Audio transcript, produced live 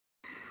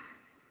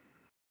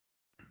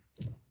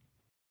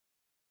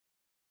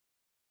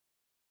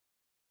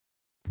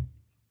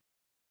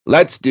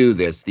Let's do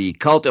this. The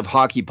Cult of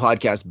Hockey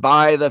podcast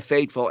by the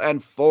faithful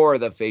and for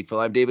the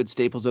faithful. I'm David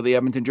Staples of the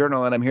Edmonton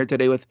Journal, and I'm here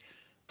today with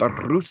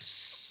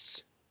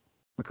Bruce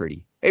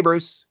McCurdy. Hey,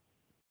 Bruce.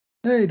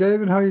 Hey,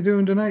 David. How you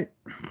doing tonight?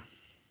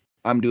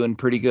 I'm doing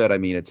pretty good. I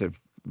mean, it's a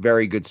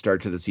very good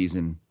start to the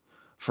season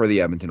for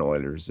the Edmonton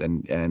Oilers,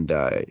 and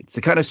it's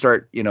the kind of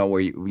start,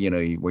 where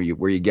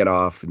you get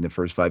off in the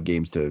first 5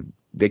 games to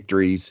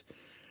victories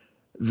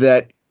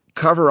that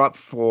cover up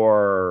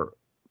for.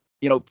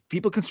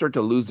 People can start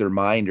to lose their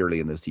mind early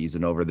in the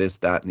season over this,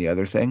 that, and the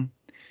other thing.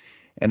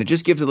 And it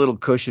just gives a little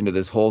cushion to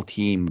this whole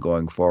team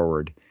going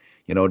forward,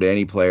 to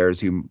any players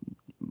who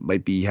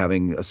might be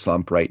having a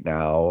slump right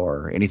now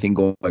or anything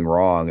going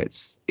wrong.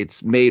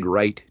 It's made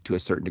right to a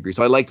certain degree.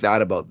 So I like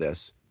that about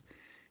this,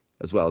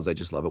 as well as I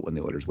just love it when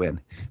the Oilers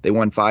win. They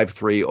won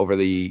 5-3 over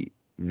the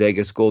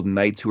Vegas Golden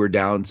Knights, who were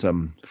down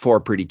 4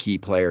 pretty key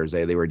players.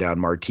 They were down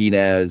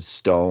Martinez,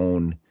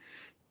 Stone,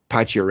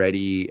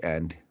 Pacioretty,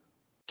 and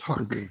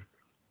Tuch.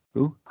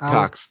 Who?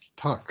 Alex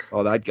Tuch.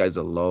 Oh, that guy's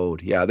a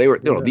load. Yeah, they were.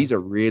 These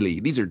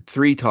are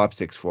 3 top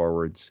 6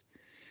 forwards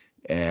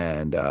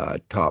and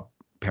top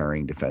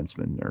pairing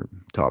defensemen or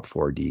top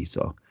 4D.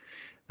 So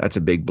that's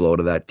a big blow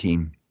to that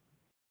team.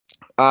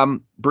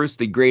 Bruce,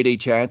 the grade A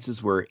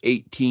chances were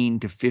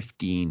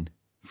 18-15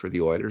 for the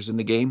Oilers in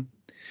the game.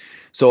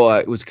 So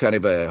it was kind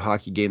of a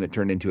hockey game that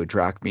turned into a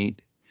track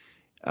meet.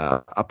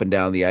 Up and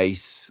down the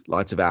ice,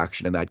 lots of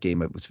action in that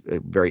game. It was a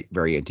very,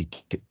 very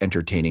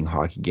entertaining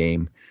hockey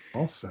game.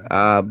 All set.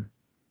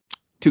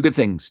 2 good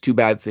things, 2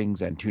 bad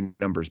things, and 2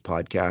 numbers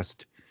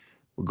podcast.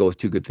 We'll go with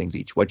 2 good things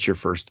each. What's your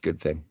first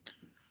good thing?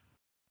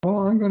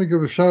 Well, I'm going to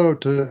give a shout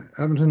out to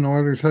Edmonton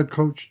Oilers head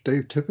coach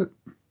Dave Tippett.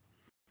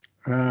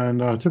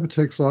 And Tippett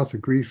takes lots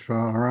of grief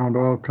around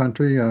oil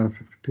country.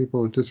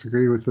 People that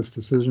disagree with this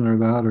decision or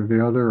that or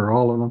the other or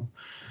all of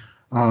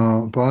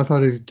them. But I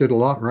thought he did a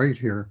lot right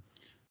here.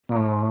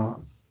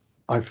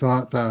 I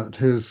thought that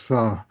his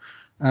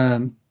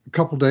and a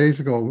couple days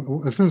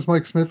ago, as soon as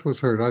Mike Smith was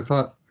hurt, I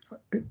thought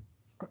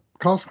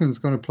Koskinen's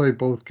going to play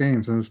both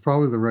games, and it's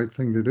probably the right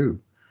thing to do.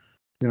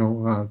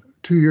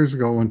 2 years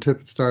ago when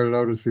Tippett started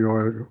out as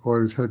the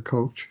Oilers head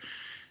coach,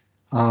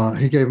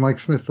 he gave Mike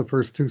Smith the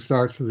first 2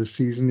 starts of the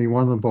season. He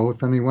won them both.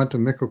 Then he went to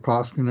Mikko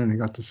Koskinen, and he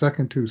got the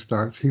second 2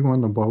 starts. He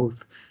won them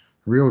both.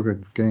 Real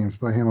good games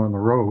by him on the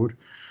road.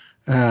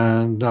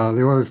 And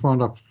the Oilers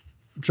wound up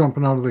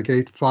jumping out of the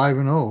gate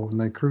 5-0, and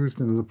they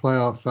cruised into the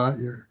playoffs that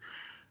year.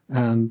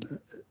 And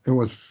it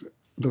was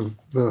the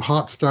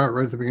hot start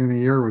right at the beginning of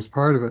the year was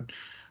part of it.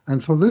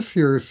 And so this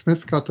year,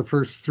 Smith got the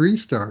first 3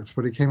 starts,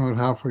 but he came out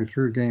halfway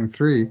through game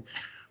 3.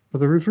 But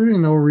there was really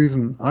no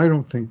reason, I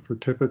don't think, for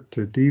Tippett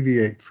to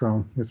deviate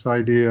from this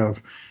idea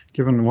of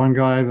giving one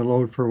guy the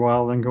load for a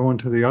while, then going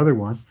to the other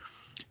one.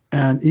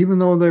 And even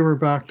though they were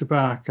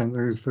back-to-back, and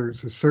there's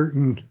a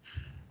certain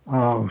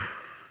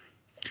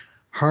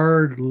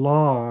hard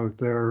law out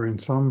there in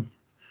some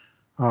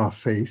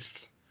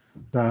faiths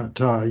that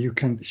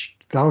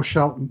thou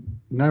shalt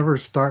never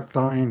start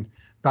thine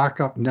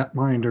backup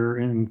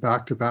netminder in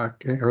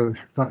back-to-back, or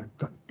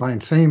thine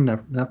same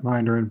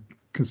netminder in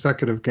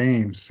consecutive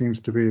games seems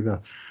to be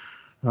the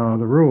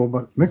rule.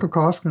 But Mikko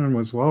Koskinen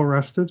was well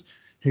rested.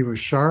 He was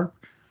sharp.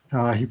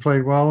 He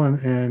played well,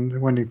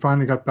 and when he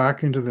finally got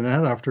back into the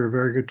net after a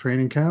very good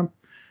training camp,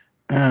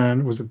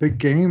 and it was a big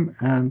game,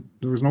 and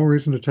there was no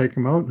reason to take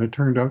him out, and it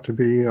turned out to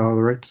be the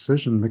right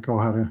decision. Mikko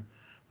had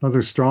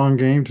another strong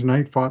game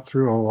tonight, fought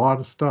through a lot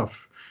of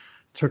stuff,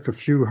 took a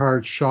few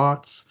hard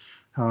shots,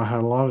 had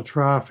a lot of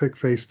traffic,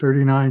 faced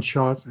 39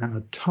 shots and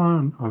a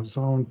ton of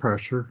zone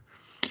pressure,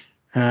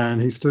 and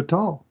he stood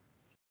tall,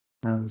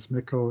 as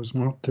Mikko is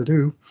wont to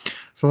do.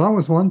 So that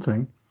was one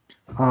thing.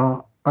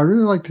 I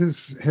really liked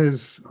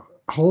his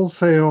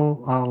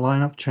wholesale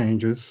lineup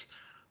changes.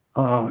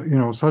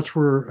 Such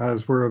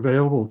as were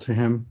available to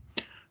him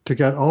to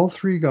get all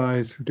 3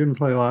 guys who didn't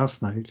play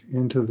last night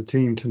into the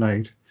team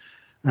tonight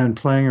and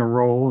playing a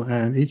role,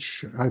 and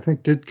each, I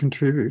think, did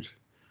contribute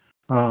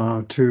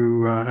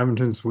to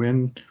Edmonton's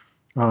win.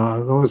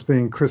 Those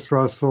being Chris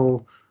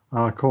Russell,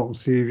 Colton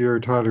Sevier,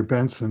 Tyler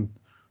Benson,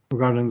 who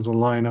got into the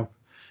lineup.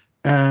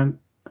 And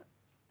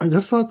I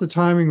just thought the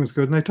timing was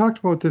good. And I talked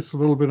about this a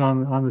little bit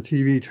on the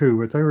TV too,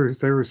 but they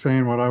were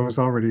saying what I was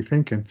already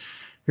thinking.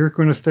 You're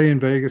going to stay in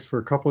Vegas for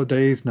a couple of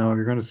days now.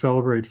 You're going to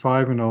celebrate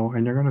 5-0,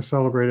 and you're going to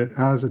celebrate it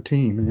as a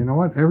team. And you know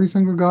what? Every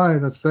single guy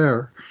that's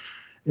there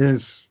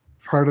is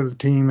part of the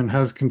team and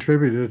has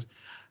contributed.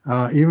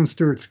 Even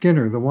Stuart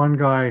Skinner, the one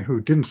guy who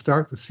didn't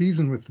start the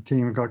season with the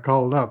team and got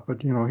called up,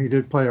 but he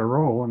did play a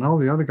role. And all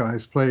the other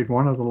guys played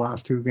one of the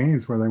last 2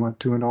 games where they went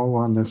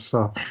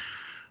 2-0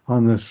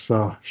 on this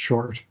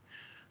short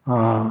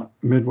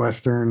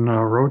Midwestern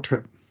road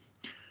trip.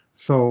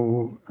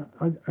 So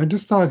I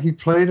just thought he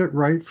played it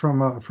right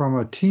from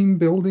a team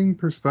building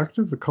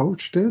perspective. The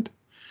coach did,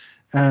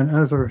 and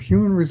as a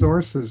human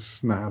resources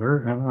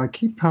matter. And I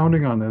keep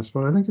pounding on this,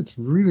 but I think it's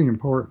really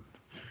important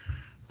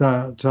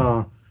that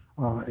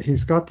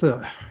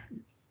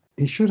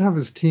he should have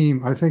his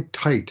team, I think,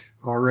 tight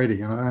already.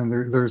 And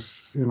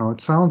there's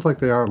it sounds like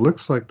they are,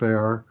 looks like they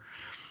are.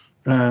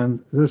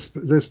 And this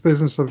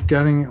business of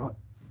getting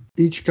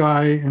each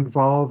guy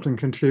involved and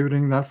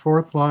contributing, that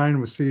fourth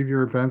line with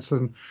Sevier,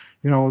 Benson,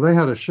 they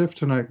had a shift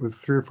tonight with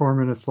 3 or 4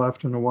 minutes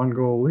left and a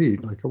 1-goal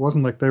lead. Like, it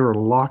wasn't like they were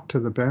locked to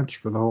the bench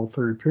for the whole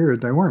third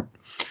period. They weren't.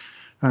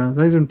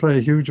 They didn't play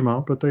a huge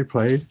amount, but they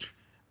played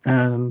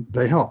and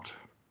they helped.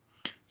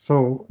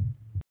 So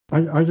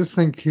I just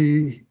think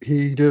he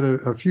did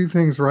a few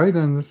things right,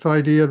 and this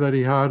idea that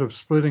he had of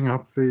splitting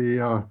up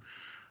the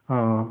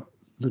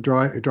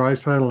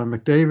Draisaitl and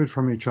McDavid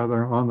from each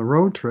other on the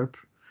road trip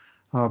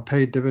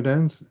paid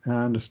dividends,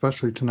 and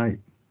especially tonight.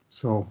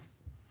 So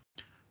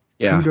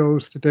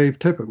kudos to Dave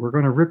Tippett. We're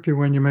going to rip you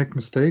when you make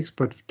mistakes,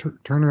 but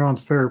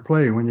turnaround's fair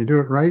play. When you do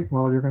it right,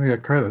 well, you're going to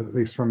get credit, at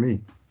least from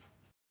me.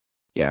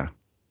 Yeah,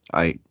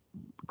 I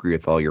agree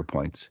with all your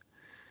points.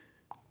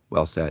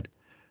 Well said.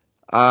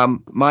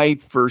 My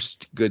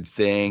first good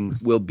thing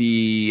will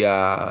be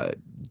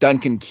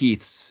Duncan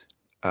Keith's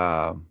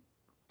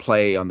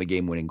play on the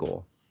game-winning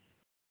goal.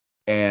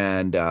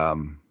 And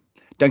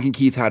Duncan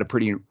Keith had a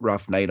pretty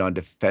rough night on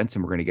defense,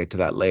 and we're going to get to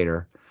that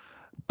later.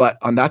 But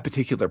on that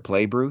particular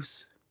play,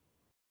 Bruce,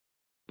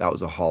 that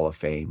was a Hall of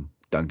Fame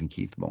Duncan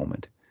Keith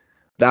moment.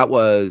 That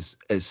was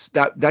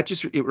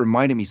it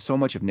reminded me so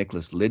much of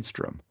Nicholas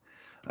Lidstrom,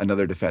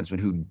 another defenseman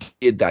who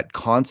did that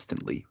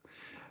constantly,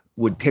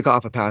 would pick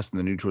off a pass in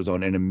the neutral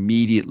zone and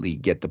immediately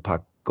get the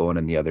puck going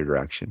in the other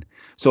direction.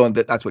 So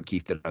that's what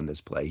Keith did on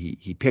this play.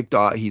 He picked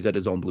off, he's at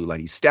his own blue line.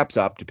 He steps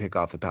up to pick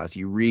off the pass.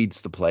 He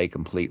reads the play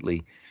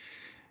completely,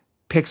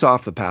 picks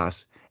off the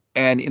pass,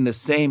 and in the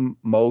same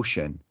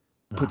motion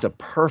puts a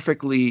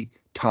perfectly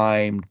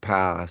timed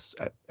pass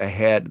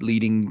ahead,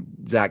 leading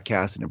Zach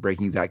Kassian and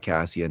breaking Zach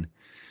Kassian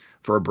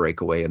for a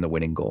breakaway and the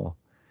winning goal.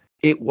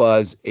 It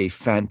was a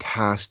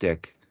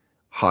fantastic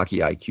hockey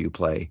IQ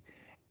play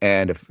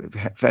and a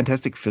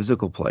fantastic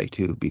physical play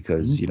too,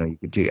 because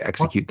to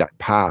execute that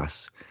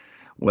pass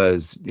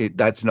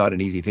that's not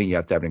an easy thing. You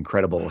have to have an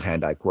incredible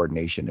hand-eye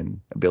coordination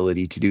and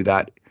ability to do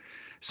that.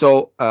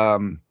 So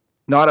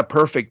not a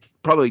perfect,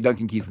 probably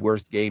Duncan Keith's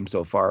worst game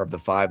so far of the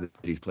 5 that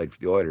he's played for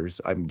the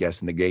Oilers. I'm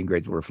guessing the game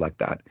grades will reflect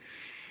that.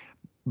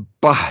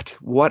 But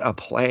what a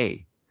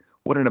play.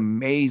 What an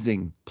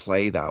amazing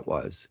play that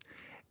was.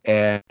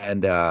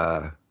 And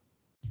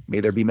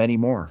may there be many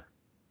more.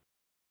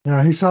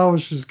 Yeah, he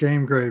salvaged his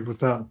game grade with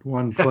that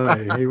one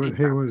play. He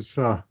was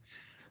a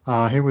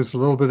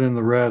little bit in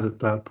the red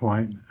at that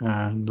point,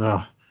 and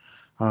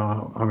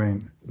I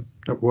mean,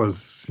 it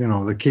was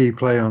the key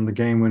play on the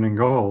game-winning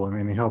goal. I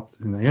mean, he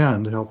helped in the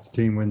end, helped the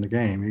team win the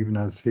game, even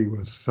as he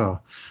was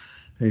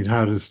he'd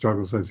had his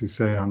struggles, as you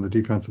say, on the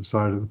defensive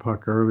side of the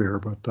puck earlier.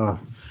 But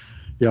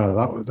yeah,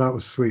 that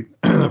was sweet.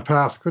 The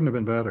pass couldn't have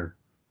been better.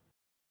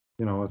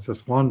 It's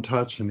just one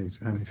touch, and he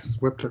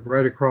whipped it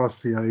right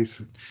across the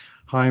ice.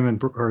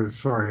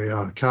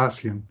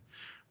 Kassian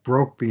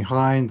broke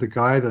behind the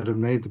guy that had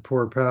made the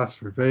poor pass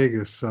for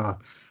Vegas,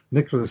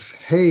 Nicholas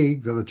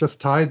Hague, that had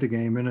just tied the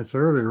game minutes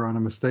earlier on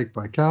a mistake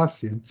by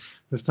Kassian.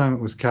 This time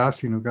it was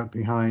Kassian who got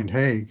behind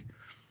Hague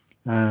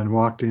and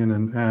walked in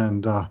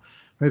and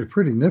made a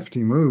pretty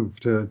nifty move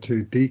to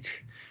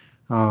deke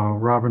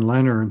Robin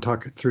Lehner and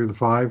tuck it through the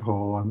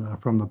 5-hole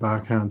from the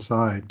backhand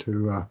side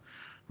to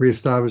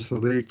reestablish the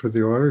lead for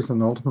the Oilers,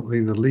 and ultimately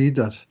the lead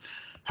that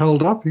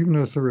held up even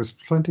as there was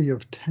plenty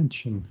of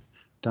tension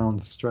down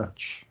the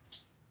stretch.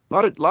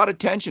 A lot of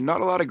tension,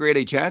 not a lot of grade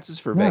A chances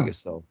for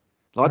Vegas, though.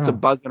 Lots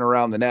of buzzing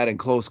around the net and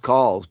close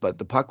calls, but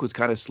the puck was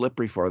kind of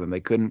slippery for them.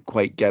 They couldn't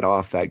quite get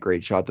off that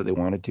great shot that they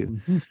wanted to.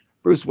 Mm-hmm.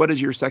 Bruce, what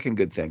is your second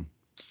good thing?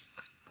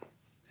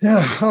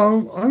 Yeah,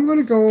 I'm going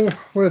to go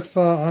with,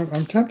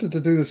 I'm tempted to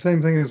do the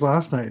same thing as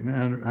last night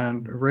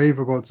and rave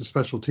about the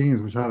special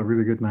teams, which had a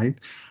really good night.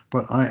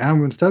 But I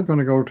am instead going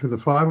to go to the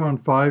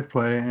 5-on-5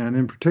 play, and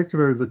in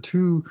particular, the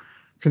 2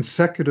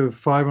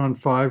 consecutive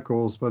 5-on-5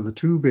 goals by the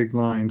two big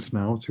lines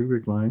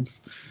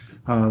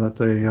that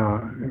they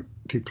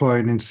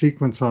deployed in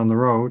sequence on the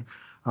road.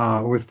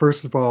 With,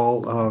 first of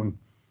all,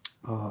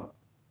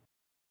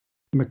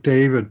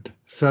 McDavid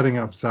setting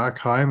up Zach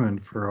Hyman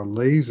for a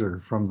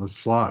laser from the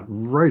slot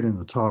right in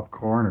the top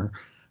corner.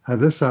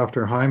 This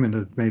after Hyman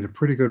had made a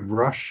pretty good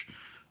rush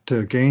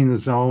to gain the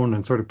zone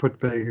and sort of put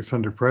Vegas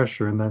under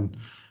pressure, and then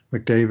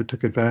McDavid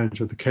took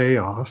advantage of the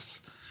chaos,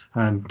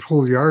 and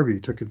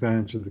Puljujarvi took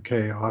advantage of the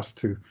chaos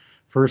to,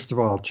 first of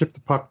all, chip the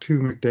puck to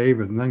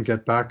McDavid and then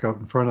get back out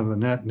in front of the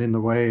net and in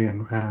the way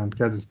and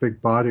get his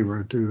big body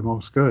where it do the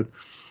most good.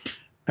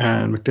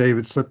 And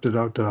McDavid slipped it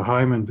out to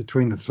Hyman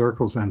between the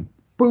circles and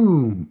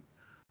boom,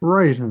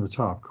 right in the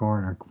top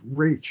corner.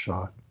 Great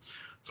shot.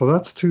 So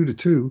that's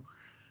 2-2.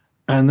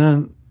 And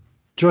then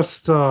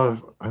just, I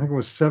think it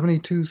was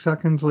 72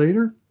 seconds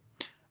later,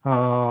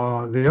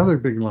 the other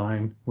big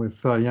line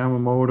with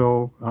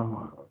Yamamoto,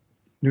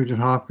 Nugent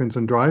Hopkins,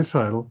 and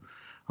Draisaitl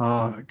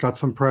got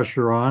some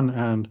pressure on,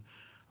 and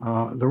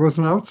there was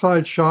an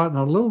outside shot and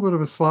a little bit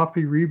of a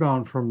sloppy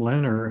rebound from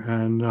Lehner,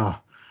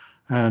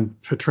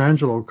 and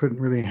Pietrangelo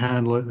couldn't really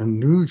handle it,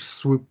 and Nuge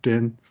swooped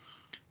in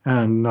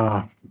and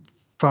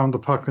found the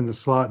puck in the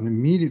slot and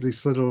immediately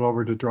slid it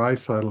over to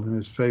Draisaitl in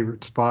his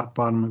favorite spot,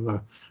 bottom of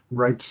the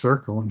right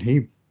circle, and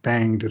he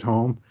banged it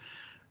home.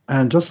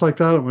 And just like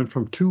that, it went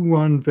from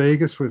 2-1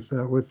 Vegas with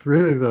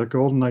really the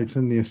Golden Knights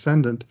in the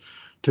ascendant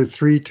to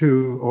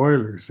 3-2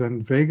 Oilers.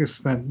 And Vegas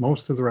spent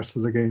most of the rest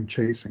of the game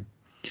chasing.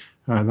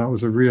 That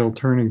was a real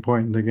turning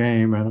point in the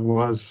game, and it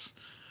was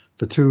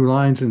the two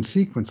lines in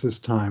sequence this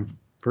time.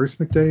 First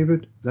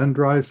McDavid, then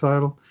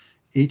Draisaitl,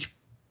 each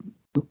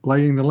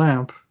lighting the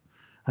lamp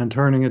and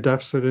turning a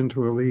deficit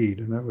into a lead.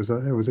 And it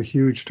was a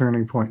huge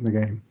turning point in the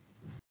game.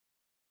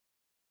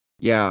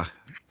 Yeah.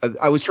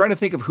 I was trying to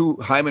think of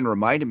who Hyman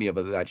reminded me of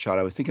that shot.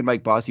 I was thinking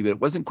Mike Bossy, but it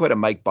wasn't quite a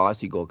Mike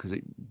Bossy goal because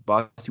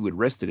Bossy would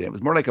wrist it in. It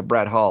was more like a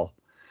Brett Hull,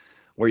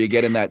 where you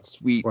get in that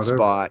sweet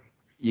spot.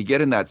 You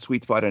get in that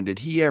sweet spot, and did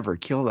he ever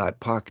kill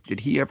that puck? Did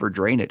he ever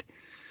drain it?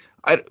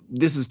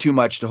 This is too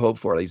much to hope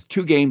for. These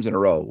 2 games in a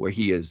row where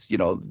he is,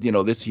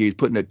 this year he's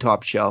putting a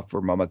top shelf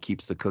where Mama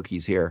keeps the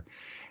cookies here.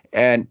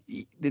 And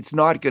it's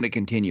not going to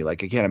continue.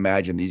 Like, I can't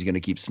imagine he's going to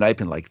keep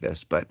sniping like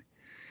this, but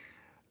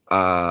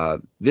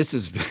this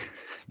is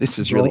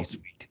really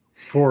sweet.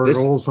 4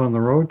 goals on the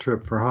road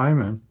trip for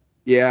Hyman.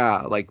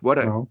 Yeah, like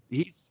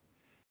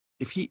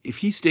if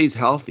he stays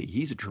healthy,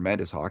 he's a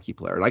tremendous hockey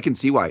player. And I can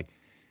see why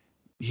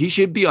he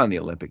should be on the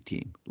Olympic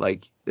team.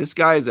 Like, this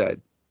guy's a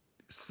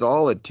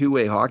solid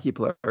 2-way hockey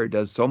player,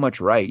 does so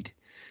much right,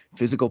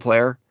 physical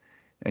player,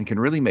 and can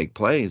really make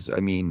plays. I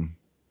mean,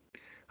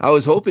 I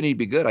was hoping he'd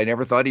be good. I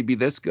never thought he'd be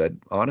this good,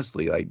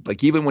 honestly.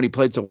 Like even when he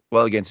played so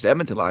well against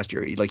Edmonton last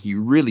year, he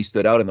really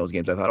stood out in those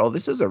games. I thought, oh,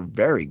 this is a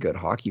very good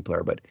hockey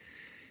player, but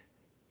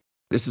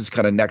this is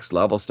kind of next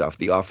level stuff.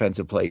 The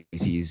offensive plays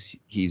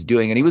he's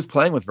doing, and he was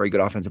playing with very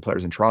good offensive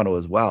players in Toronto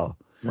as well.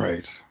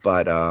 Right.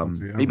 But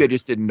maybe I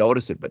just didn't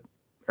notice it,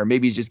 or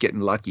maybe he's just getting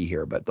lucky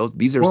here. But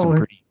these are some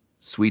pretty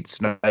sweet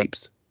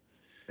snipes.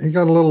 He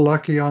got a little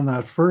lucky on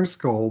that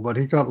first goal, but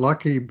he got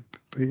lucky.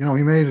 He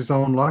made his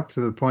own luck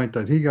to the point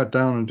that he got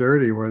down and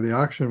dirty where the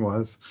action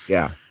was.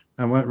 Yeah.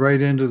 And went right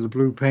into the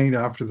blue paint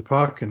after the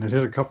puck, and it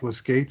hit a couple of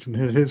skates and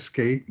hit his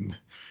skate. And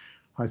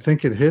I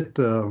think it hit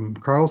William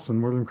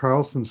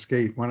Karlsson's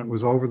skate when it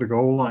was over the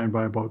goal line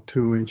by about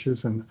 2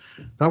 inches. And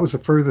that was the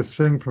furthest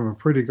thing from a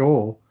pretty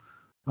goal.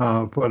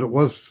 But there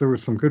was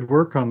some good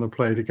work on the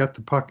play to get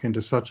the puck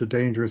into such a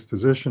dangerous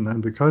position.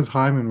 And because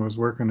Hyman was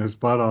working his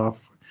butt off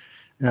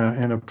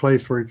in a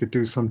place where he could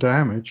do some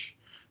damage,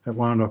 it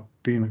wound up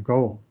being a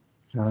goal.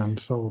 And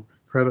so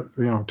credit,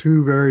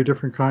 2 very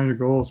different kind of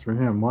goals for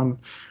him. One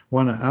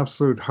an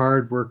absolute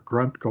hard work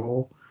grunt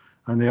goal,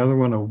 and the other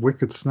one a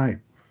wicked snipe.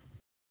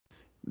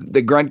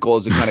 The grunt goal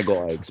is the kind of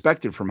goal I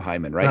expected from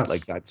Hyman, right? Yes.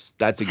 Like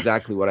that's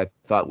exactly what I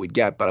thought we'd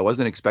get, but I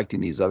wasn't expecting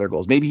these other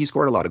goals. Maybe he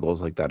scored a lot of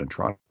goals like that in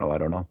Toronto. I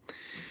don't know.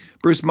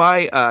 Bruce,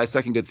 my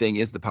second good thing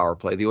is the power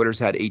play. The Oilers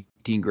had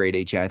 18 grade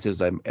A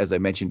chances, as I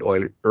mentioned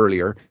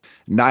earlier.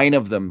 9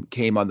 of them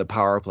came on the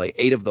power play,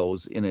 8 of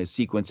those in a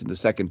sequence in the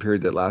second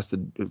period that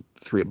lasted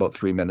about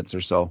 3 minutes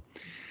or so,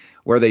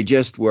 where they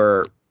just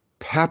were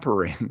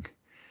peppering,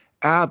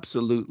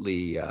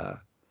 absolutely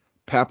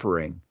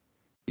peppering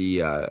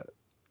the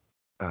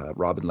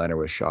Robin Lehner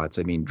with shots.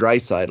 I mean,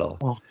 Draisaitl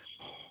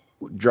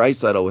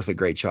with a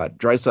great shot,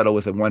 Draisaitl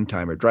with a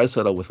one-timer,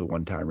 Draisaitl with a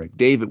one-timer,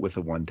 David with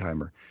a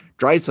one-timer,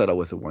 Draisaitl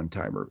with a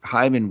one-timer,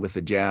 Hyman with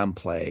a jam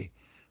play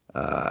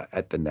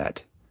at the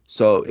net.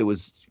 So it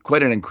was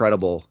quite an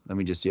incredible. Let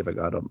me just see if I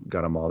got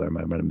them all there. I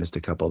might have missed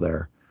a couple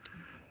there.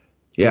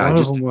 Yeah, one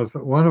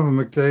of them.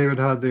 McDavid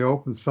had the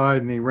open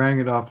side, and he rang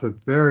it off the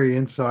very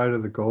inside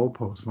of the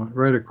goalpost, went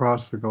right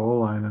across the goal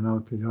line and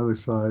out the other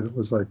side. It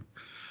was like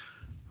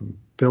a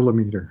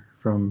millimeter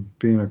from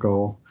being a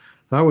goal.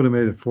 That would have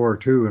made it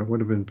 4-2, and it would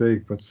have been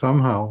big. But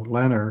somehow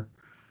Lehner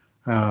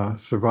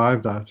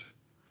survived that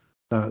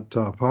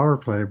power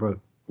play. But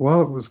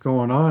while it was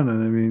going on,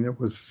 and I mean, it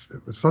was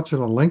such a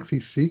lengthy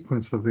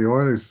sequence of the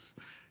Oilers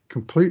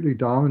completely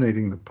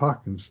dominating the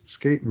puck and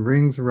skating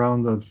rings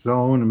around the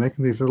zone and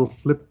making these little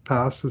flip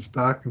passes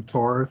back and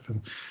forth and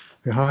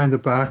behind the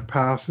back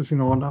passes,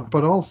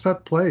 but all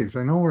set plays.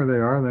 They know where they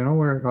are. They know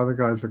where other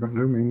guys are going to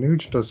do. I mean,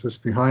 Nuge does this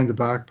behind the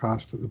back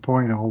pass to the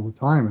point all the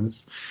time, and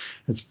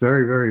it's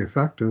very, very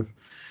effective.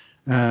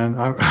 And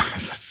I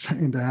was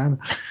saying to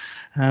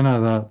Hannah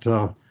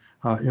that,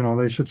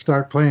 they should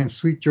start playing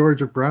Sweet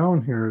Georgia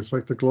Brown here. It's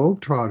like the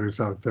Globetrotters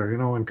out there,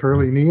 when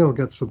Curly Neal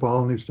gets the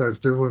ball and he starts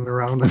dribbling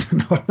around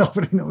and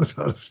nobody knows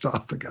how to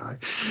stop the guy.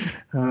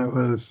 And it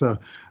was,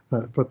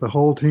 but the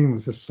whole team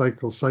was just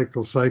cycle.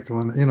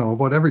 And,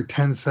 about every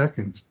 10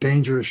 seconds,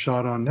 dangerous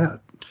shot on net.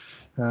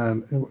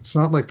 And it's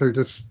not like they're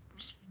just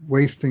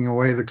wasting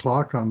away the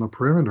clock on the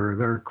perimeter.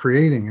 They're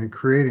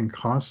creating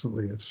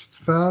constantly. It's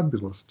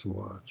fabulous to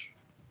watch.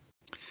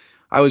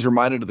 I was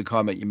reminded of the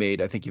comment you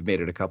made. I think you've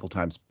made it a couple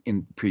times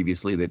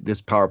previously that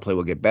this power play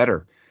will get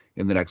better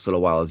in the next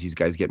little while as these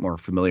guys get more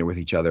familiar with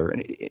each other.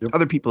 And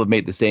other people have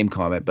made the same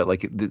comment, but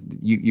like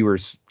you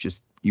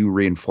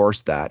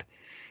reinforced that.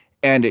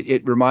 And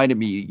it reminded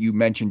me, you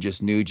mentioned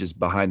just Nuge's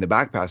behind the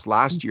back pass.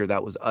 Last year,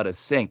 that was out of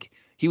sync.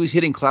 He was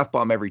hitting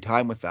Clefbaum every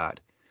time with that.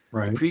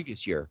 Right. The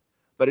previous year.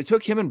 But it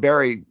took him and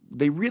Barrie.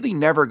 They really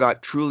never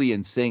got truly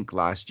in sync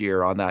last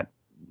year on that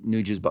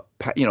Nugent's.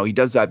 He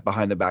does that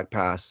behind the back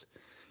pass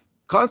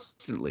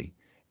constantly,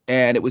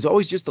 and it was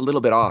always just a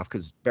little bit off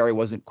because Barrie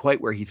wasn't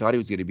quite where he thought he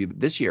was going to be. But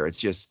this year,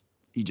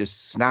 he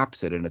just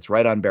snaps it, and it's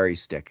right on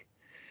Barrie's stick.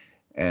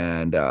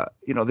 And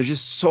there's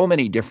just so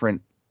many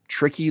different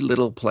tricky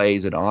little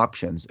plays and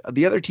options.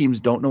 The other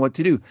teams don't know what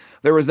to do.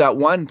 There was that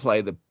one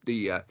play, the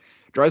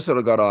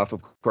Draisaitl got off,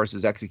 of course,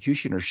 his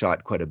executioner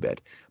shot quite a bit,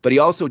 but he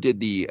also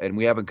did and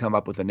we haven't come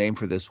up with a name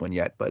for this one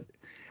yet, but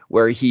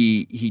where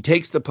he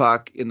takes the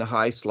puck in the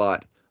high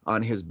slot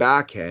on his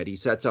backhand, he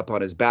sets up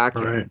on his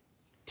backhand, right,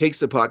 takes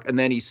the puck, and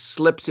then he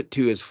slips it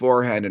to his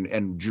forehand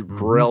and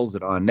drills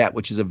it on net,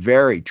 which is a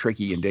very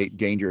tricky and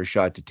dangerous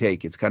shot to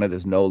take. It's kind of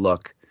this no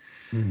look.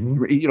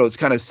 Mm-hmm. It's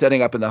kind of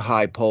setting up in the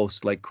high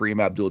post like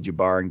Kareem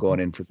Abdul-Jabbar and going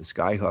in for the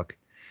skyhook.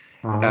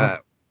 Uh-huh.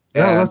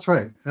 Yeah, that's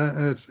right.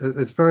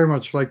 It's very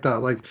much like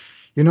that. Like,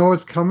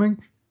 it's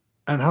coming,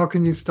 and how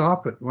can you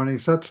stop it? When he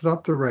sets it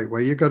up the right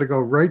way, you got to go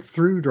right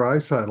through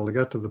Draisaitl to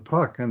get to the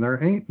puck, and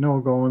there ain't no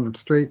going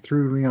straight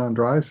through Leon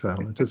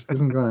Draisaitl. It just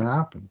isn't going to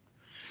happen.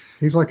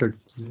 He's like a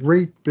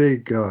great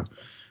big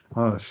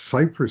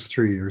cypress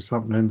tree or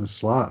something in the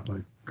slot.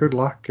 Like, good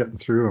luck getting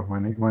through it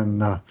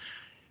when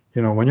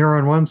you're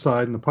on one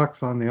side and the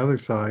puck's on the other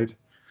side.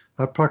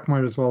 That puck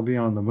might as well be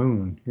on the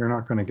moon. You're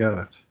not going to get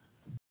it.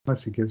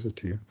 Unless he gives it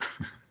to you.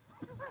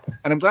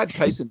 And I'm glad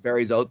Tyson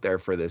Barrie's out there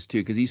for this too,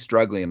 because he's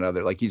struggling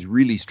he's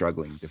really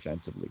struggling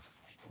defensively.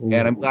 Ooh.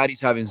 And I'm glad he's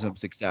having some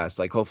success.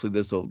 Like, hopefully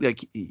this will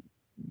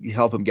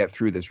help him get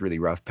through this really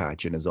rough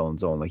patch in his own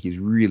zone. Like, he's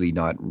really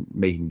not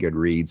making good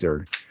reads,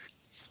 or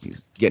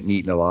he's getting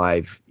eaten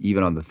alive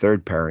even on the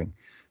third pairing.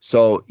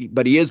 So,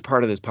 but he is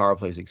part of this power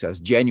play success,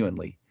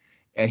 genuinely.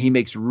 And he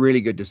makes really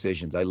good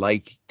decisions. I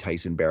like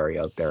Tyson Barrie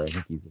out there. I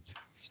think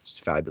he's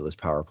a fabulous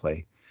power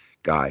play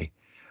guy.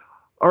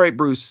 All right,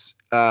 Bruce,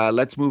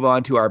 let's move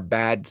on to our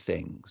bad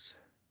things.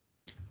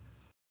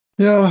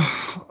 Yeah,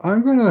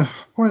 I'm going to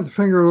point the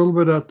finger a little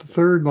bit at the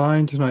third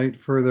line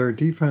tonight for their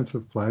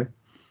defensive play.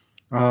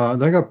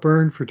 They got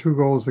burned for 2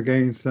 goals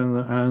against, and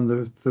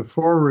the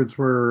forwards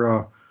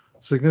were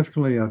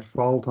significantly at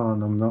fault on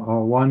them.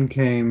 One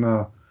came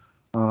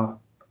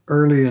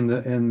early in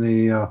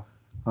the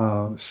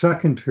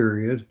second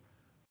period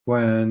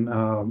when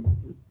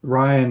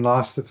Ryan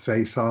lost a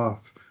face-off,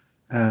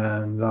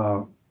 and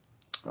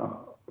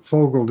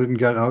Foegele didn't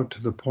get out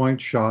to the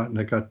point shot, and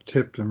it got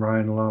tipped, and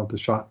Ryan allowed the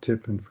shot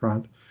tip in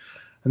front.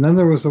 And then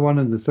there was the one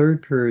in the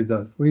third period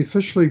that we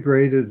officially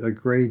graded a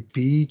grade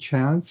B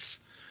chance,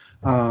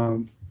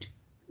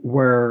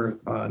 where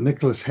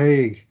Nicholas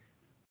Hague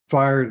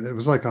fired. It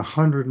was like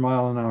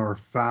 100-mile-an-hour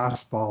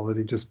fastball that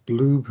he just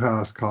blew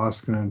past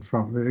Koskinen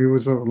from. It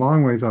was a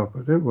long ways out,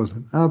 but it was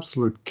an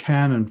absolute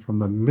cannon from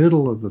the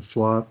middle of the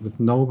slot with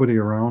nobody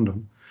around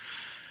him.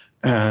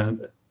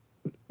 And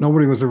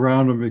nobody was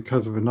around him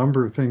because of a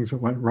number of things that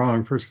went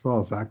wrong. First of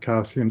all, Zach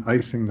Kassian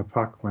icing the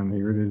puck when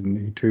he really didn't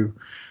need to.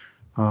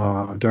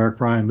 Derek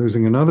Ryan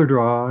losing another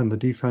draw in the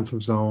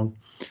defensive zone.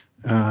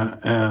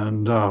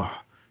 And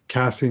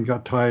Kassian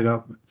got tied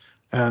up.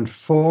 And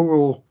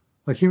Foegele,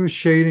 he was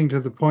shading to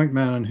the point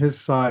man on his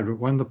side, but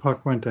when the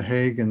puck went to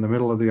Hague in the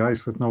middle of the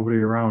ice with nobody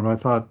around, I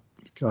thought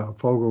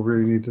Foegele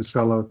really needed to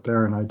sell out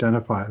there and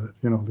identify that,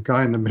 the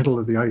guy in the middle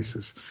of the ice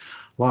is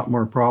a lot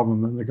more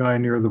problem than the guy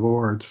near the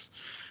boards.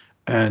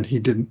 And he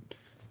didn't.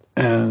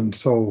 And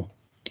so,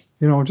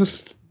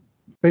 just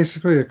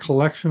basically a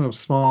collection of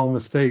small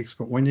mistakes.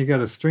 But when you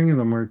get a string of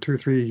them where 2 or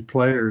 3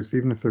 players,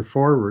 even if they're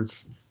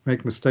forwards,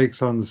 make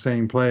mistakes on the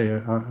same play,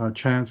 a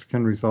chance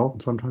can result.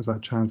 And sometimes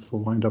that chance will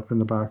wind up in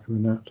the back of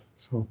the net.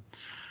 So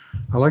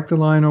I like the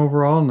line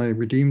overall, and they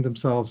redeemed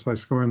themselves by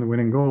scoring the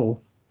winning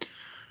goal.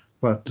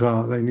 But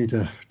they need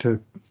to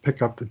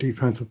pick up the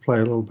defensive play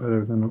a little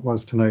better than it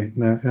was tonight.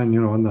 And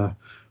the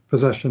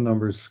possession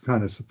numbers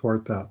kind of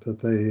support that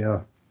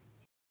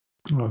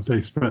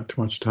they spent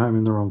too much time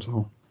in their own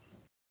zone.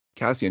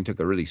 Kassian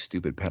took a really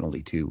stupid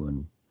penalty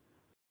too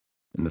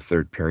in the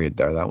third period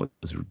there. That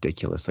was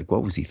ridiculous. Like,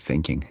 what was he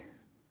thinking?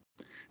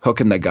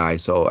 Hooking the guy.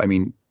 So, I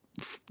mean,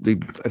 I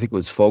think it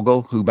was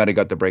Foegele who might have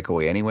got the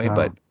breakaway anyway,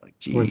 but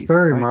geez, it was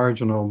very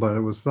marginal, but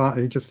it was not,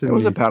 he just didn't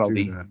need to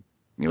do that.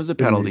 It was a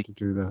penalty. To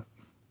do that.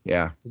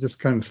 Yeah. He just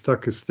kind of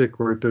stuck his stick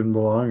where it didn't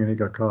belong, and he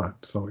got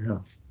caught. So, yeah.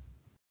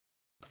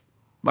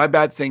 My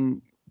bad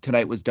thing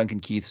tonight was Duncan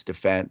Keith's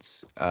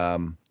defense.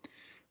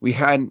 We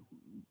hadn't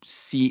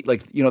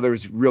there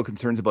was real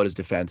concerns about his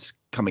defense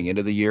coming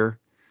into the year.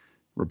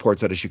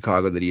 Reports out of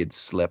Chicago that he had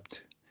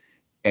slipped.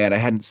 And I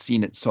hadn't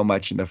seen it so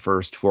much in the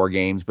first 4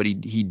 games, but he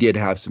did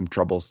have some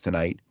troubles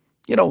tonight.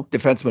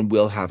 Defensemen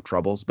will have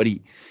troubles, but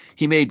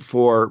he made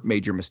 4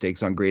 major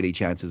mistakes on grade A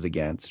chances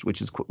against,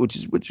 which is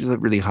a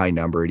really high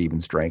number at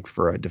even strength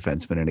for a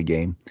defenseman in a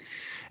game.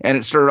 And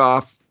it started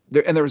off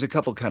there, and there was a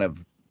couple kind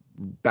of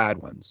bad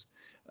ones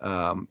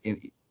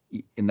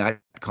in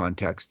that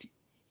context.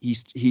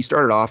 He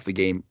started off the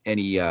game and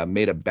he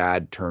made a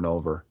bad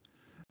turnover,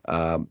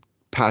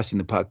 passing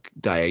the puck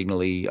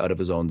diagonally out of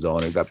his own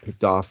zone. It got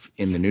picked off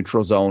in the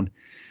neutral zone.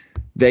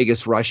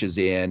 Vegas rushes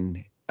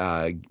in,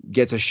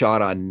 gets a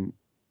shot on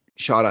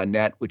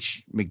net,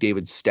 which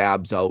McDavid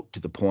stabs out to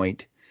the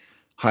point.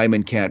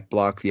 Hyman can't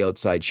block the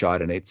outside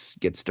shot, and it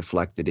gets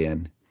deflected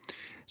in.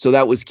 So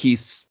that was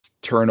Keith's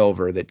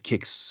turnover that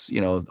kicks,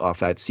 off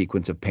that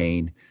sequence of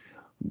pain,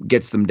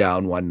 gets them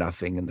down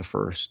 1-0 in the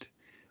first.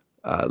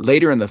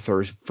 Later in the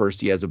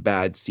first, he has a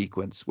bad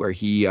sequence where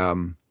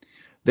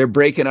they're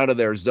breaking out of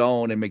their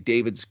zone, and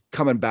McDavid's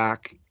coming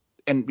back,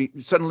 and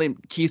suddenly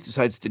Keith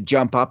decides to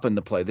jump up in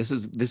the play. This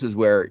is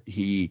where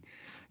he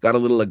got a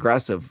little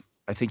aggressive.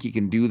 I think he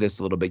can do this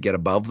a little bit, get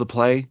above the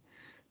play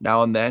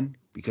now and then,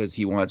 because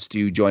he wants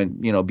to join,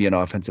 be an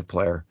offensive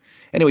player.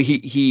 Anyway,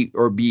 he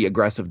or be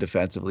aggressive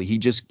defensively.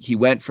 He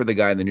went for the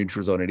guy in the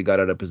neutral zone, and he got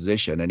out of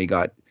position, and he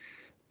got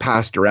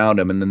passed around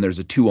him, and then there's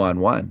a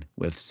 2-on-1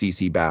 with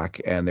CC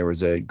back, and there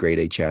was a grade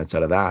A chance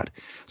out of that.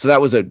 So that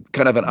was a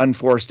kind of an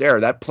unforced error.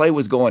 That play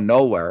was going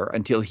nowhere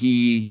until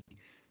he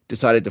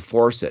decided to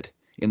force it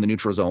in the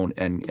neutral zone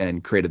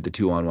and created the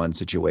 2-on-1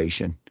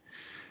 situation.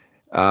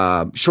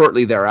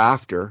 Shortly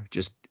thereafter,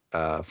 just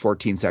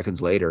 14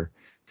 seconds later,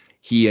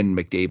 he and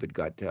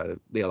McDavid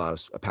they allowed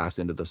us a pass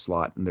into the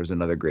slot, and there's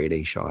another grade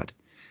A shot.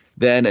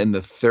 Then in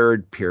the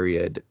third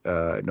period,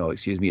 at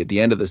the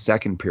end of the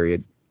second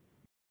period,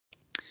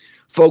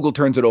 Foegele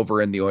turns it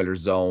over in the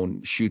Oilers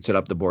zone, shoots it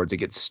up the boards. It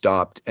gets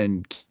stopped,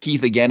 and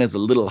Keith again is a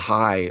little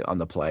high on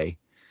the play.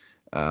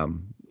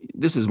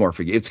 This is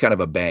it's kind of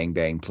a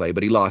bang play,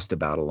 but he lost a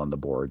battle on the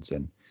boards,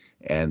 and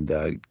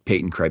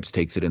Peyton Krebs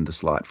takes it in the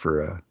slot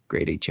for a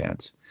grade A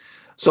chance.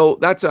 So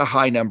that's a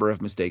high number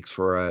of mistakes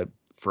for an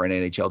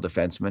NHL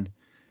defenseman.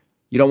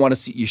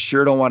 You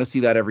sure don't want to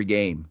see that every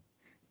game,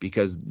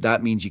 because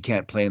that means you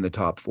can't play in the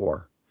top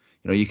four.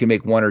 You can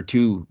make one or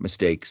two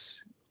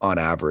mistakes on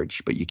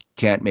average, but you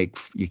can't make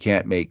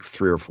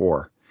 3 or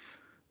 4.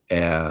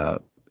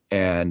 So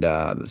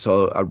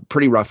a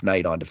pretty rough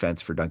night on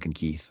defense for Duncan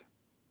Keith.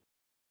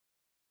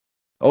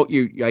 Oh,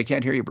 I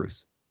can't hear you,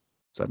 Bruce.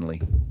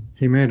 Suddenly,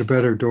 he made a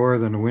better door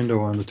than a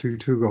window on the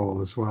 2-2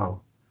 goal as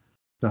well.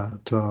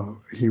 That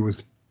he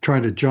was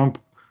trying to jump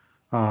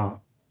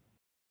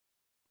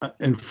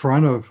in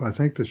front of, I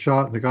think, the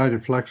shot. The guy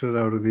deflected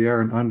out of the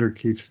air and under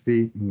Keith's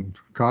feet, and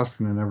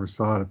Koskinen never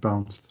saw it. It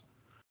bounced.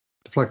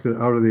 Deflected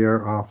out of the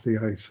air, off the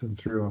ice, and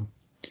through him.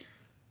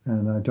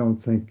 And I don't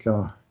think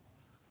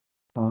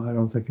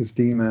his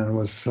D-man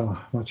was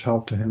much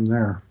help to him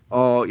there.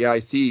 Oh yeah, I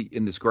see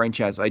in the scoring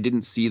chance. I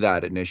didn't see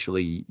that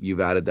initially. You've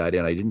added that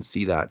in. I didn't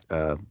see that.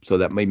 So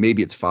that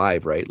maybe it's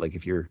 5, right? Like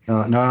if you're.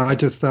 No, I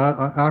just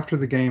thought after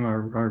the game, I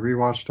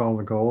rewatched all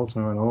the goals,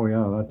 and I went, oh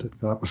yeah,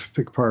 that was a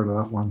big part of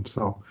that one.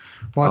 So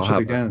watch it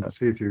again and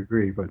see if you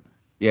agree. But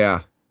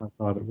yeah, I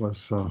thought it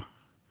was a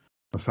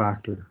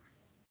factor.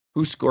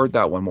 Who scored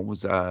that one? What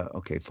was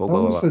okay?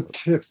 Foegele.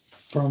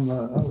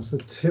 That was a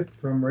tip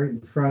from right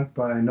in front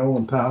by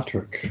Nolan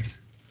Patrick,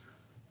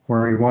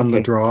 where he won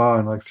the draw,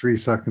 and like 3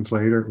 seconds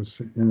later it was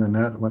in the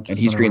net. And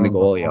he screened the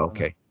goal. Yeah.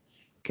 Okay,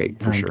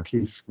 for sure.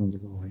 Keith screened the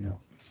goal. Yeah.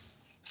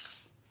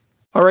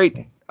 All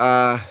right.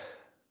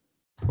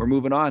 We're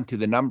moving on to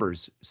the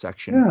numbers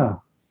section. Yeah.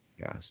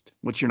 Yes.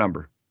 What's your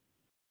number?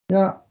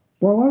 Yeah.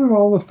 Well, out of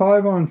all the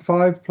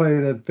 5-on-5 play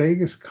that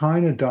Vegas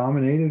kind of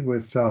dominated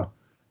with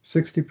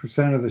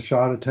 60% of the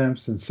shot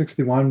attempts and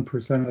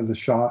 61% of the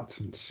shots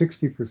and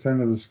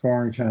 60% of the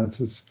scoring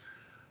chances.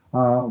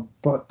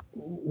 But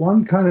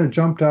one kind of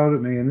jumped out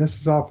at me, and this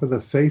is off of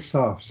the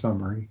face-off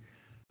summary.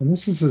 And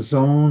this is the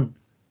zone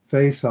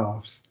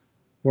face-offs,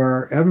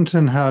 where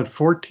Edmonton had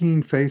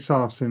 14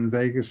 face-offs in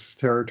Vegas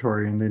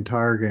territory in the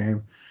entire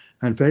game,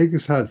 and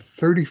Vegas had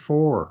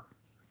 34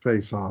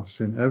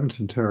 face-offs in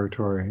Edmonton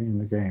territory in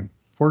the game,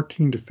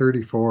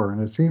 14-34.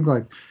 And it seemed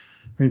like,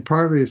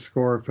 partly it's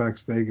score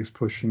effects, Vegas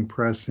pushing,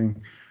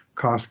 pressing,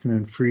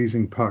 Koskinen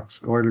freezing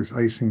pucks, Oilers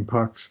icing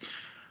pucks.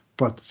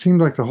 But it seemed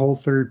like the whole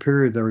third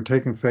period they were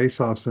taking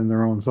face-offs in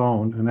their own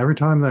zone. And every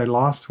time they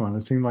lost one,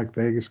 it seemed like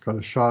Vegas got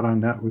a shot on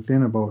net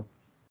within about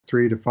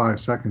 3 to 5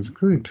 seconds,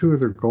 including 2 of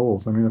their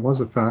goals. It was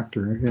a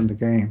factor in the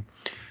game.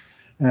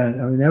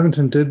 And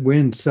Edmonton did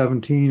win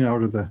 17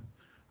 out of the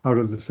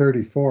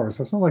 34.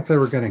 So it's not like they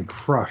were getting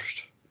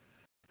crushed.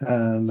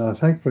 And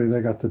thankfully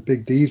they got the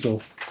big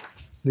diesel,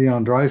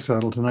 Leon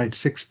Draisaitl, tonight,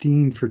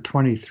 16 for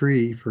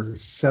 23 for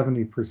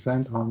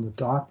 70% on the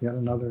dot. Yet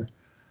another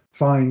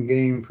fine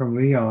game from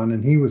Leon,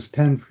 and he was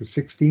 10 for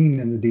 16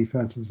 in the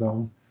defensive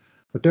zone.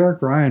 But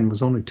Derek Ryan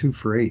was only 2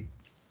 for 8.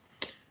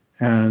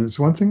 And it's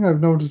one thing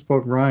I've noticed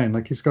about Ryan,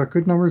 like he's got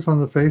good numbers on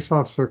the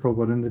face-off circle,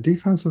 but in the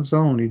defensive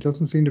zone, he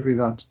doesn't seem to be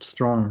that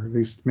strong. Or at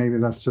least maybe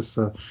that's just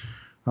the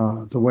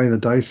way the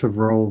dice have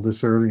rolled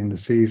this early in the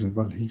season.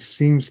 But he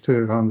seems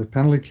to, on the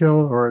penalty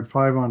kill or at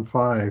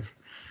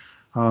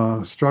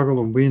 5-on-5, struggle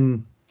to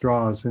win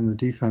draws in the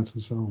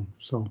defensive zone.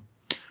 So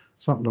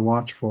something to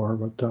watch for.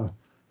 But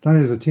not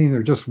as a team,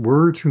 there just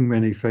were too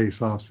many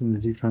face-offs in the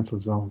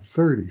defensive zone.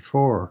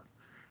 34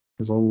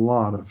 is a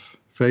lot of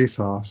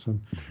face-offs.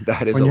 And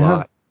that is a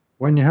lot.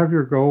 When you have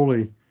your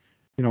goalie,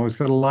 he's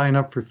got to line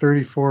up for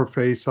 34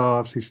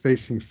 face-offs. He's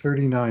facing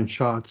 39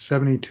 shots,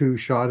 72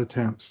 shot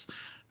attempts.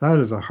 that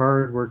is a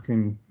hard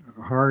working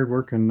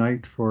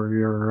night for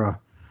your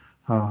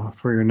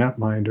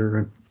netminder.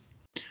 And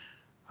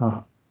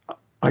uh,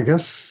 I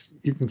guess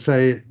you can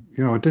say, it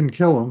didn't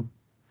kill him,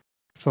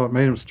 so it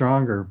made him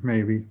stronger,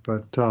 maybe.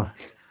 But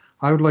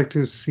I would like to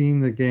have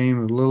seen the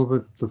game a little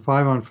bit, the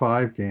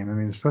 5-on-5 game. I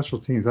mean, the special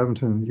teams,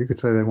 Edmonton, you could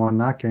say they won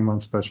that game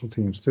on special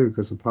teams too,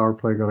 because the power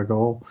play got a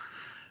goal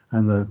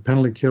and the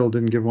penalty kill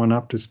didn't give one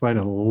up despite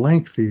a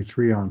lengthy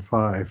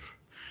 3-on-5.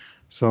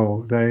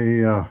 So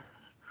the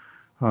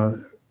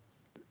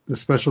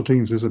special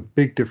teams is a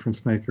big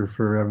difference maker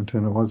for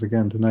Edmonton. It was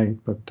again tonight,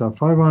 but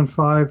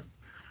 5-on-5,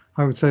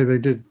 I would say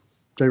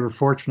they were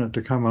fortunate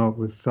to come out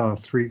with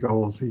 3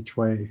 goals each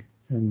way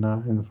in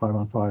the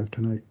 5-on-5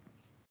 tonight.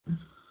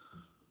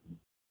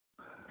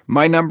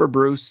 My number,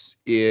 Bruce,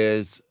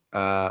 is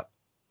 5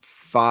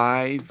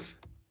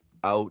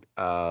 out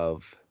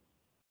of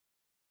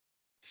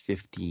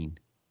 15.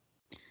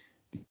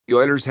 The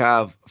Oilers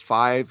have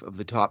 5 of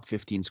the top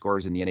 15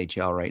 scorers in the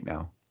NHL right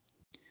now.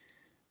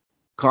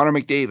 Connor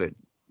McDavid,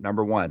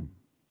 number 1,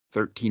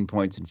 13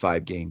 points in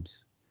 5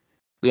 games.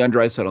 Leon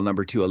Draisaitl,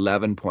 number 2,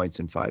 11 points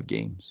in 5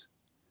 games.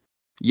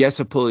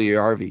 Jesse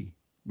Puljujärvi,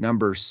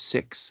 number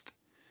 6,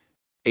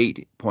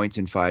 8 points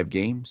in 5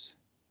 games.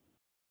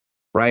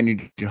 Ryan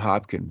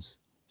Nugent-Hopkins,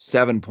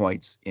 7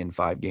 points in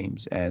 5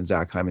 games, and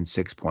Zach Hyman,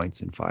 6 points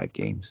in 5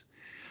 games.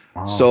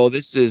 Wow. So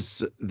this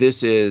is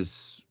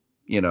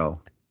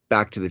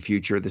Back to the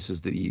Future. This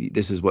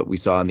is what we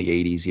saw in the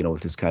 80s,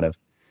 with this kind of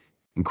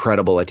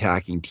incredible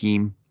attacking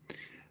team.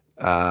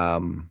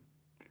 Bouchard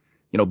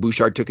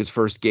took his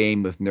first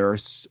game with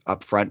Nurse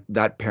up front.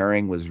 That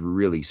pairing was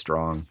really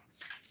strong.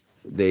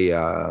 They,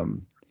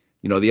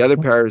 the other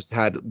pairs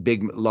had a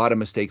lot of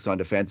mistakes on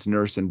defense.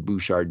 Nurse and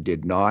Bouchard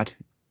did not.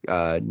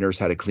 Nurse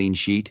had a clean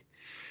sheet.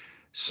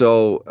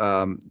 So,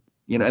 and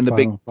the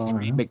big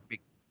three,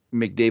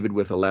 McDavid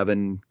with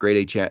 11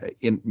 grade A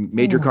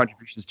major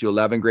contributions to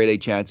 11 grade A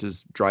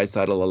chances,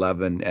 Draisaitl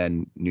 11,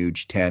 and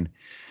Nuge 10.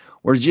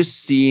 We're just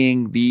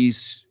seeing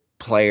these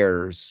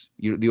players,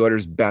 the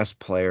Oilers' best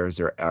players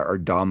are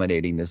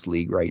dominating this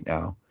league right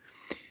now.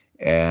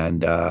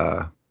 And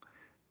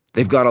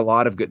they've got a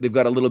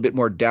little bit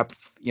more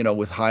depth,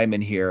 with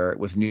Hyman here,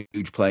 with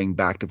Nuge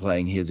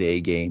playing his A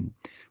game,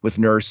 with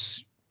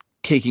Nurse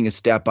taking a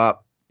step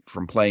up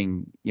from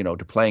playing,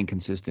 to playing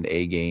consistent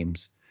A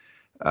games.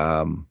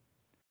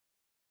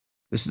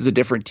 This is a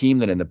different team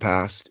than in the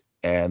past,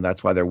 and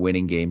that's why they're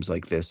winning games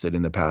like this that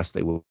in the past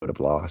they would have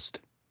lost.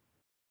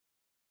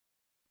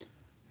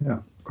 Yeah,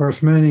 of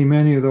course,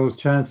 many of those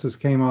chances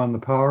came on the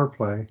power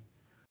play.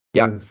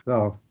 Yeah.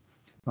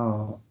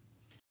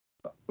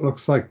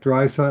 Looks like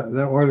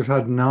the Oilers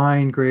had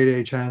 9 grade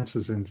A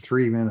chances in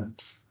 3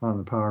 minutes on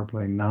the power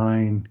play.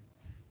 9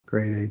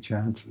 grade A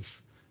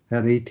chances. They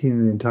had 18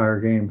 in the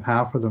entire game.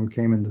 Half of them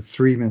came in the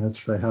 3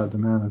 minutes they had the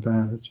man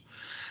advantage.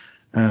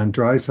 And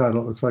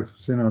Draisaitl looks like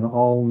was in on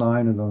all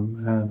 9 of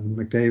them, and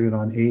McDavid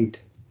on 8,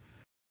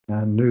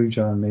 and Nuge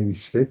on maybe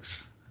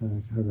 6. I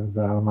haven't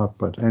got them up,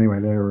 but anyway,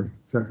 the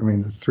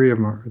 3 of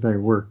them they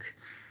work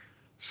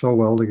so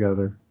well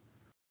together.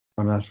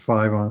 On that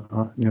 5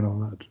 on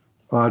that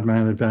odd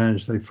man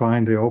advantage, they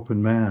find the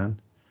open man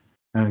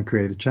and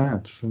create a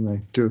chance, and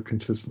they do it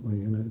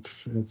consistently, and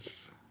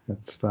it's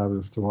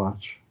fabulous to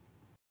watch.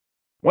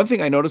 One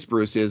thing I noticed,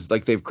 Bruce, is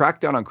they've cracked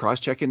down on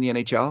cross-check in the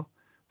NHL.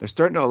 They're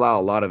starting to allow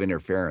a lot of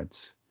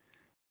interference.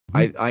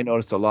 Mm-hmm. I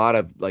noticed a lot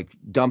of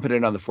dumping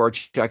it on the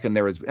forecheck,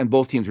 and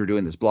both teams were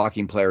doing this,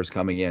 blocking players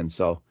coming in.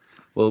 So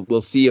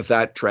we'll see if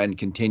that trend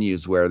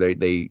continues, where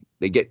they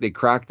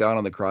crack down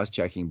on the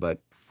cross-checking, but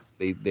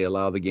they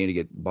allow the game to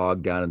get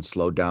bogged down and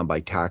slowed down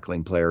by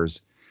tackling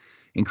players,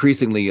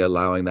 increasingly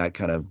allowing that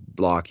kind of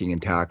blocking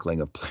and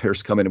tackling of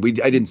players come in.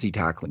 I didn't see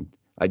tackling.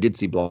 I did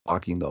see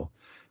blocking though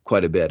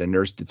quite a bit, and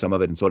Nurse did some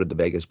of it, and so did the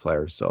Vegas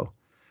players. So.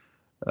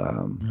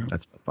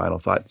 That's my final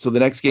thought. So the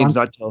next game's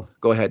not till.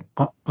 Go ahead.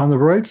 On the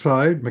right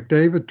side,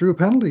 McDavid drew a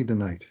penalty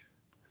tonight.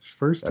 His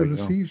first of the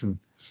season.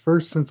 His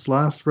first since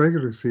last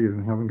regular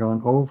season, having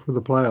gone 0 for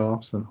the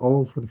playoffs and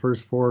 0 for the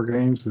first 4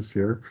 games this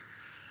year.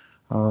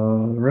 The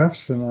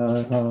refs, and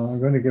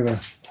I'm going to give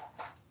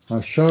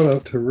a shout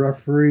out to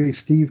referee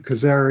Steve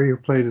Kazari, who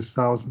played his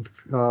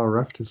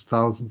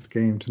 1000th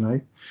game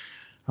tonight.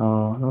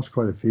 That's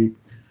quite a feat.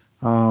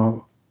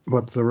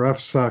 But the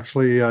refs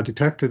actually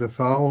detected a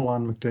foul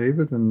on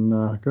McDavid,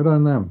 and good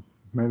on them.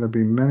 May there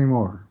be many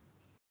more.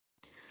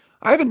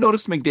 I haven't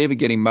noticed McDavid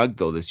getting mugged,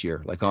 though, this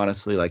year.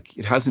 Honestly,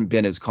 it hasn't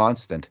been as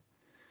constant.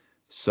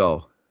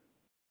 So.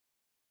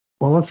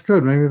 Well, that's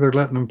good. Maybe they're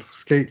letting him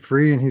skate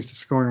free, and he's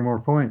just scoring more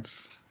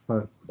points.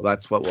 But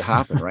that's what will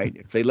happen, right?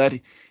 If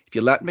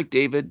you let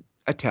McDavid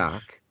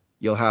attack,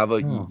 you'll have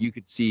you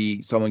could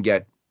see someone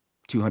get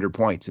 200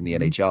 points in the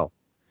NHL.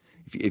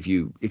 If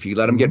you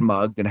let him get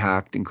mugged and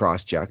hacked and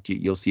cross-checked,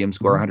 you'll see him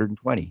score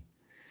 120.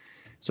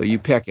 So you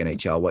pick,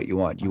 NHL, what you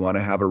want. You want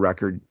to have a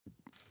record,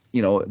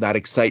 that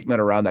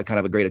excitement around that kind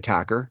of a great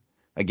attacker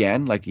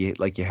again, like you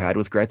had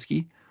with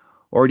Gretzky,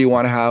 or do you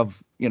want to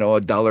have a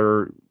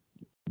duller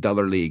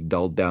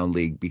dulled down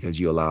league because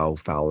you allow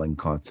fouling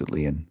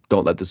constantly and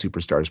don't let the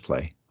superstars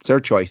play. It's their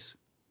choice.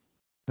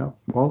 Yeah,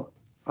 well,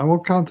 I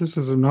won't count this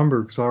as a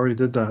number because I already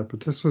did that, but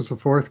this was the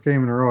fourth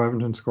game in a row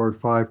Edmonton scored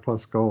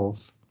 5+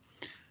 goals.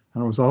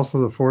 And it was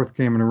also the fourth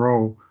game in a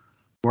row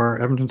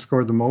where Edmonton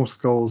scored the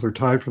most goals or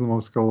tied for the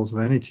most goals of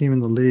any team in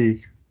the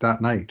league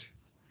that night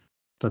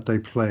that they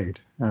played.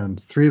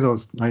 And 3 of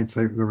those nights,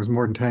 there was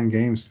more than 10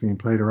 games being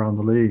played around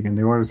the league, and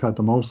the Oilers had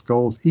the most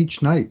goals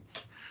each night,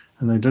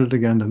 and they did it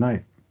again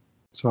tonight.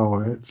 So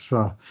it's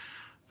that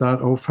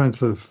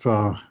offensive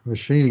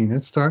machine.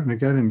 It's starting to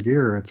get in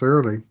gear. It's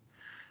early.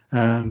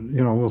 And,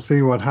 we'll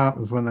see what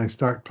happens when they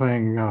start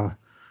playing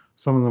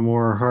some of the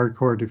more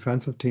hardcore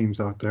defensive teams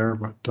out there.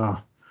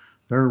 But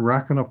they're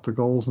racking up the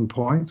goals and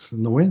points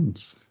and the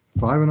wins.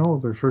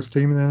 5-0, their first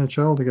team in the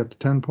NHL to get to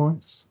 10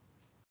 points.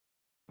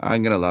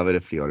 I'm gonna love it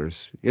if the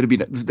Oilers.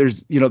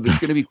 There's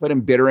gonna be quite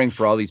embittering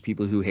for all these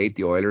people who hate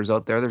the Oilers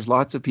out there. There's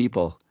lots of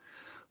people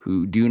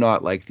who do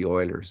not like the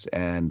Oilers,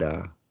 and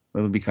it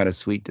would be kind of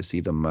sweet to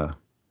see them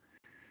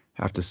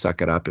have to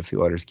suck it up if the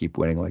Oilers keep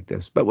winning like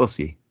this. But we'll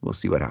see. We'll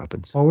see what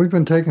happens. Well, we've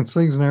been taking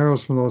slings and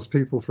arrows from those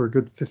people for a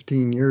good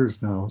 15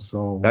 years now.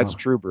 So that's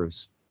true,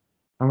 Bruce.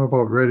 I'm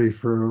about ready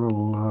for a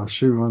little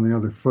shoe on the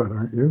other foot,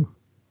 aren't you?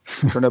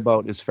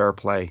 Turnabout is fair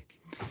play.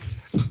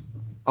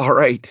 All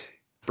right,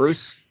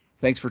 Bruce.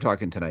 Thanks for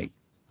talking tonight.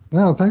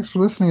 No, thanks for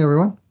listening,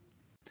 everyone.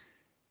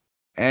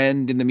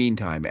 And in the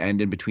meantime,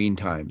 and in between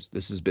times,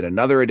 this has been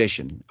another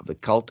edition of the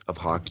Cult of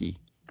Hockey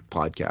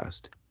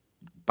podcast.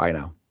 Bye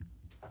now.